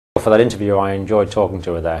For that interview. I enjoyed talking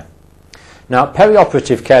to her there. Now,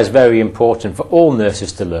 perioperative care is very important for all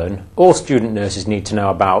nurses to learn. All student nurses need to know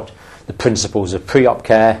about the principles of pre-op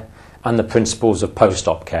care and the principles of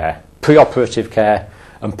post-op care, pre-operative care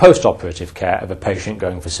and post-operative care of a patient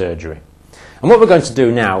going for surgery. And what we're going to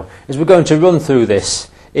do now is we're going to run through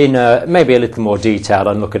this in maybe a little more detail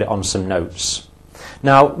and look at it on some notes.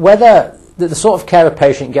 Now, whether the sort of care a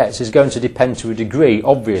patient gets is going to depend to a degree,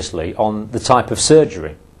 obviously, on the type of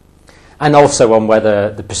surgery, and also on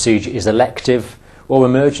whether the procedure is elective or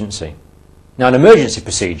emergency. Now, an emergency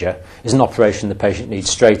procedure is an operation the patient needs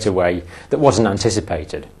straight away that wasn't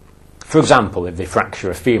anticipated. For example, if they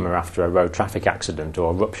fracture a femur after a road traffic accident,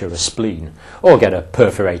 or rupture a spleen, or get a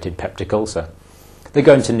perforated peptic ulcer, they're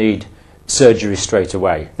going to need surgery straight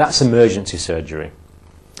away. That's emergency surgery.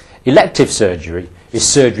 Elective surgery is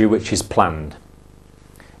surgery which is planned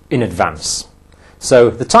in advance.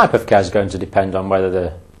 So the type of care is going to depend on whether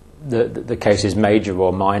the case is major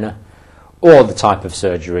or minor, or the type of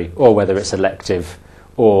surgery, or whether it's elective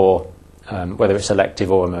or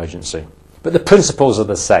emergency. But the principles are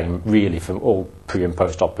the same, really, for all pre- and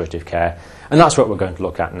post-operative care, and that's what we're going to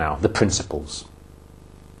look at now, the principles.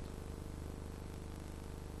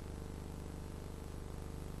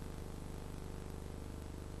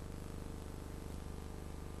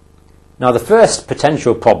 Now, the first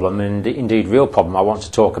potential problem, and indeed real problem I want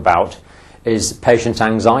to talk about, is patient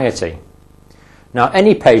anxiety. Now,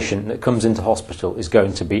 any patient that comes into hospital is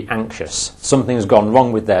going to be anxious. Something's gone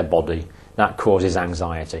wrong with their body that causes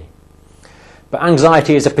anxiety. But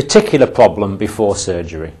anxiety is a particular problem before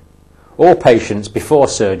surgery. All patients before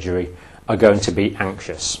surgery are going to be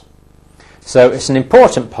anxious. So it's an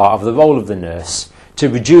important part of the role of the nurse to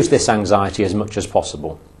reduce this anxiety as much as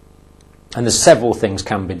possible. And there's several things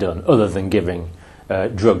can be done other than giving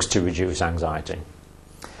drugs to reduce anxiety.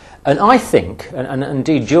 And I think, and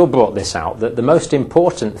indeed Jill brought this out, that the most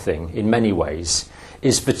important thing in many ways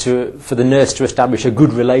is for the nurse to establish a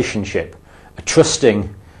good relationship, a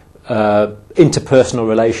trusting interpersonal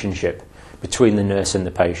relationship between the nurse and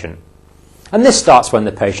the patient. And this starts when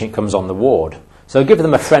the patient comes on the ward. So give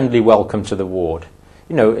them a friendly welcome to the ward.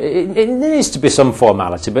 You know, it needs to be some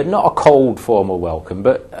formality, but not a cold formal welcome,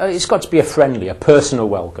 but it's got to be a friendly, a personal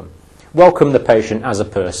welcome. Welcome the patient as a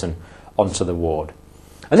person onto the ward.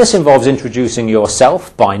 And this involves introducing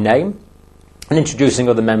yourself by name and introducing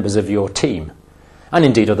other members of your team, and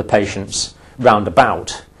indeed other patients round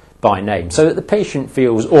about by name, so that the patient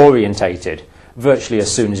feels orientated virtually as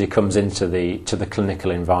soon as he comes into the clinical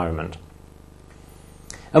environment.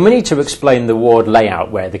 And we need to explain the ward layout,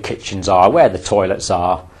 where the kitchens are, where the toilets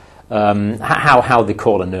are, how they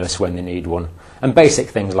call a nurse when they need one, and basic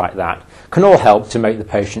things like that can all help to make the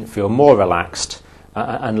patient feel more relaxed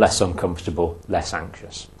and less uncomfortable, less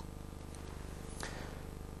anxious.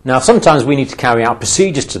 Now, sometimes we need to carry out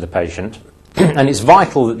procedures to the patient, and it's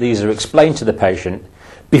vital that these are explained to the patient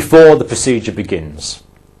before the procedure begins.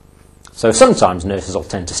 So sometimes nurses will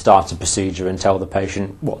tend to start a procedure and tell the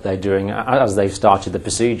patient what they're doing as they've started the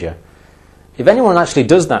procedure. If anyone actually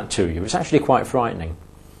does that to you, it's actually quite frightening.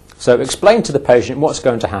 So explain to the patient what's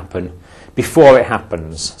going to happen before it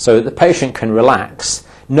happens, so that the patient can relax,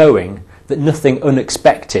 knowing that nothing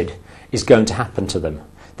unexpected is going to happen to them.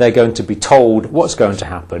 They're going to be told what's going to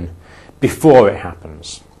happen before it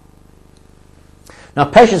happens. Now,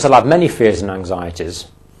 patients will have many fears and anxieties,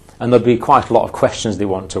 and there'll be quite a lot of questions they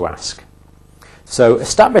want to ask. So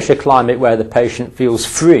establish a climate where the patient feels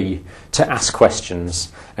free to ask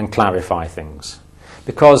questions and clarify things.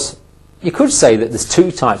 Because you could say that there's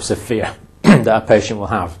two types of fear that a patient will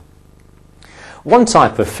have. One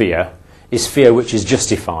type of fear is fear which is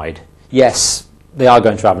justified. Yes, they are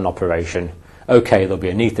going to have an operation. Okay, they'll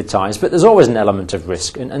be anaesthetised, but there's always an element of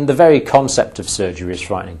risk, and the very concept of surgery is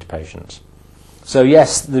frightening to patients. So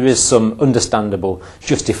yes, there is some understandable,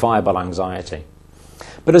 justifiable anxiety.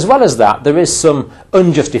 But as well as that, there is some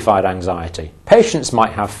unjustified anxiety. Patients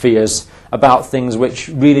might have fears about things which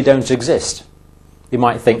really don't exist. You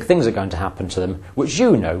might think things are going to happen to them which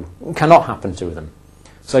you know cannot happen to them.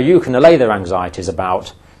 So you can allay their anxieties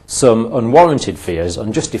about some unwarranted fears,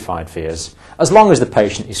 unjustified fears, as long as the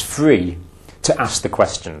patient is free to ask the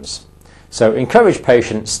questions. So encourage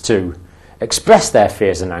patients to express their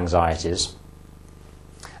fears and anxieties,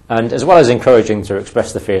 and as well as encouraging to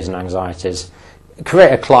express the fears and anxieties,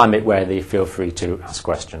 create a climate where they feel free to ask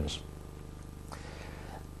questions.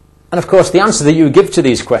 And of course, the answer that you give to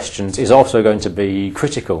these questions is also going to be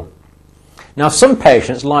critical. Now, some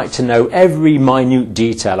patients like to know every minute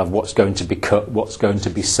detail of what's going to be cut, what's going to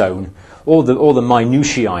be sewn, all the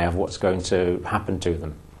minutiae of what's going to happen to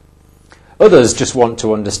them. Others just want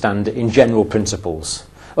to understand in general principles.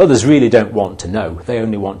 Others really don't want to know. They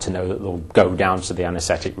only want to know that they'll go down to the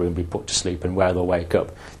anaesthetic room, be put to sleep, and where they'll wake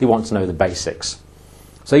up. They want to know the basics.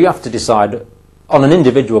 So you have to decide on an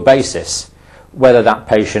individual basis whether that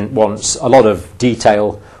patient wants a lot of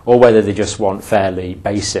detail or whether they just want fairly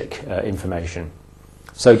basic information.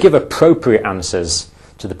 So give appropriate answers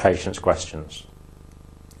to the patient's questions.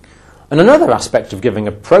 And another aspect of giving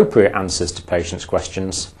appropriate answers to patients'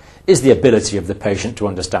 questions is the ability of the patient to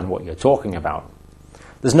understand what you're talking about.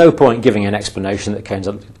 There's no point giving an explanation that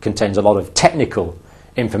contains a lot of technical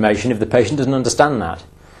information if the patient doesn't understand that.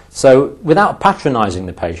 So without patronising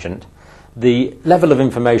the patient, the level of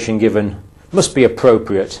information given must be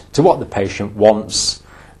appropriate to what the patient wants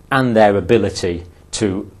and their ability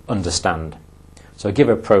to understand. So give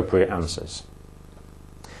appropriate answers.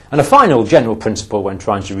 And a final general principle when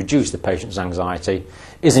trying to reduce the patient's anxiety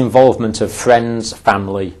is involvement of friends,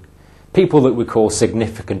 family, people that we call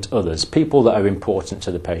significant others, people that are important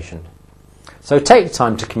to the patient. So take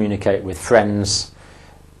time to communicate with friends,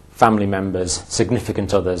 family members,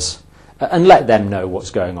 significant others, and let them know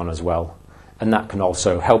what's going on as well. And that can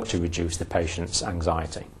also help to reduce the patient's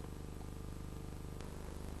anxiety.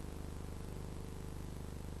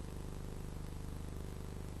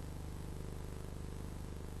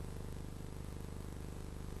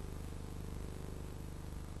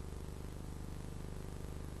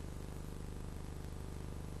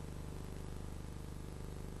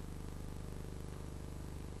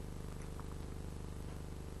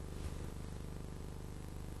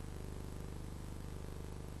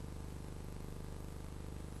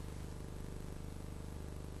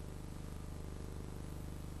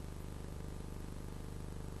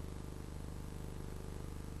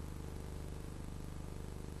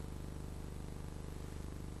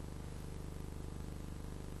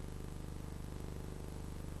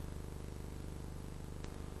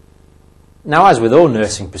 Now, as with all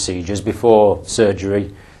nursing procedures before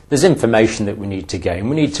surgery, there's information that we need to gain.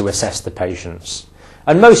 We need to assess the patients.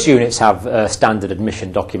 And most units have standard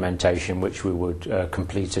admission documentation, which we would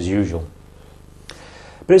complete as usual.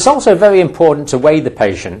 But it's also very important to weigh the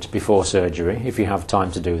patient before surgery, if you have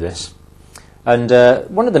time to do this. And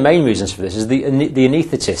one of the main reasons for this is the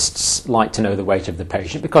anaesthetists like to know the weight of the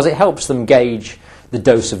patient because it helps them gauge the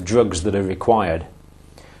dose of drugs that are required.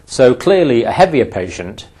 So clearly a heavier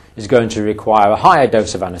patient is going to require a higher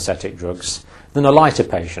dose of anaesthetic drugs than a lighter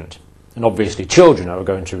patient. And obviously children are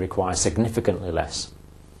going to require significantly less.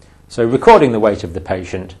 So recording the weight of the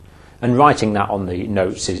patient and writing that on the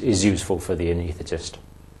notes is useful for the anaesthetist.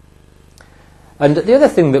 And the other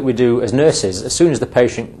thing that we do as nurses, as soon as the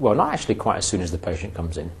patient, well, not actually quite as soon as the patient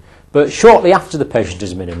comes in, but shortly after the patient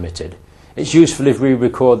has been admitted, it's useful if we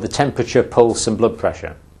record the temperature, pulse and blood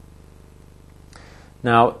pressure.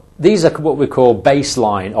 Now, these are what we call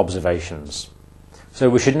baseline observations. So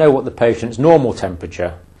we should know what the patient's normal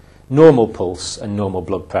temperature, normal pulse and normal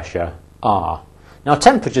blood pressure are. Now,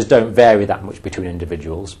 temperatures don't vary that much between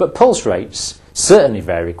individuals, but pulse rates certainly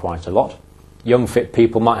vary quite a lot. Young fit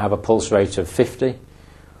people might have a pulse rate of 50.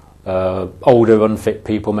 Older unfit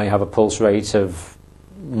people may have a pulse rate of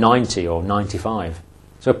 90 or 95.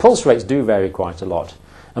 So pulse rates do vary quite a lot.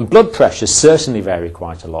 And blood pressures certainly vary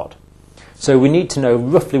quite a lot. So we need to know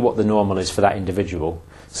roughly what the normal is for that individual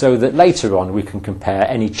so that later on we can compare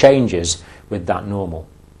any changes with that normal.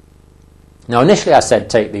 Now, initially I said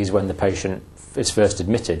take these when the patient is first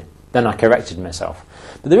admitted. Then I corrected myself.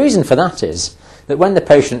 But the reason for that is that when the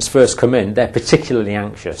patients first come in, they're particularly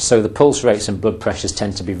anxious, so the pulse rates and blood pressures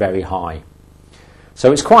tend to be very high.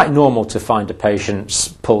 So it's quite normal to find a patient's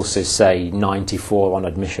pulse is, say, 94 on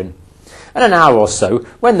admission. And an hour or so,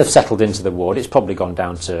 when they've settled into the ward, it's probably gone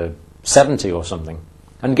down to 70 or something.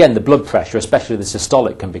 And again, the blood pressure, especially the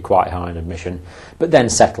systolic, can be quite high on admission, but then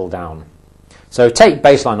settle down. So take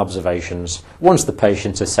baseline observations once the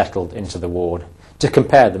patient has settled into the ward to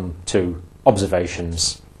compare them to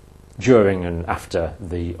observations during and after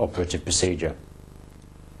the operative procedure.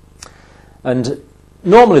 And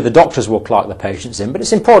normally the doctors will clerk the patients in, but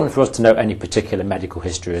it's important for us to note any particular medical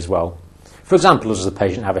history as well. For example, does the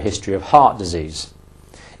patient have a history of heart disease?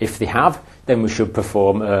 If they have, then we should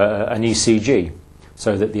perform an ECG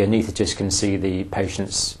so that the anaesthetist can see the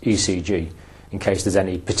patient's ECG in case there's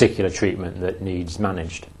any particular treatment that needs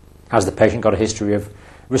managed. Has the patient got a history of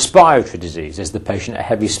respiratory disease? Is the patient a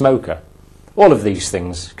heavy smoker? All of these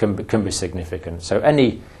things can be significant. So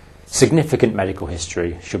any significant medical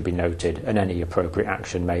history should be noted and any appropriate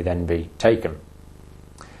action may then be taken.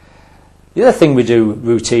 The other thing we do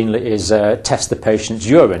routinely is test the patient's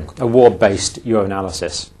urine, a ward-based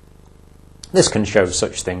urinalysis. This can show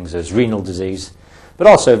such things as renal disease, But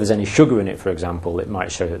also if there's any sugar in it, for example, it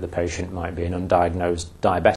might show that the patient might be an undiagnosed diabetic.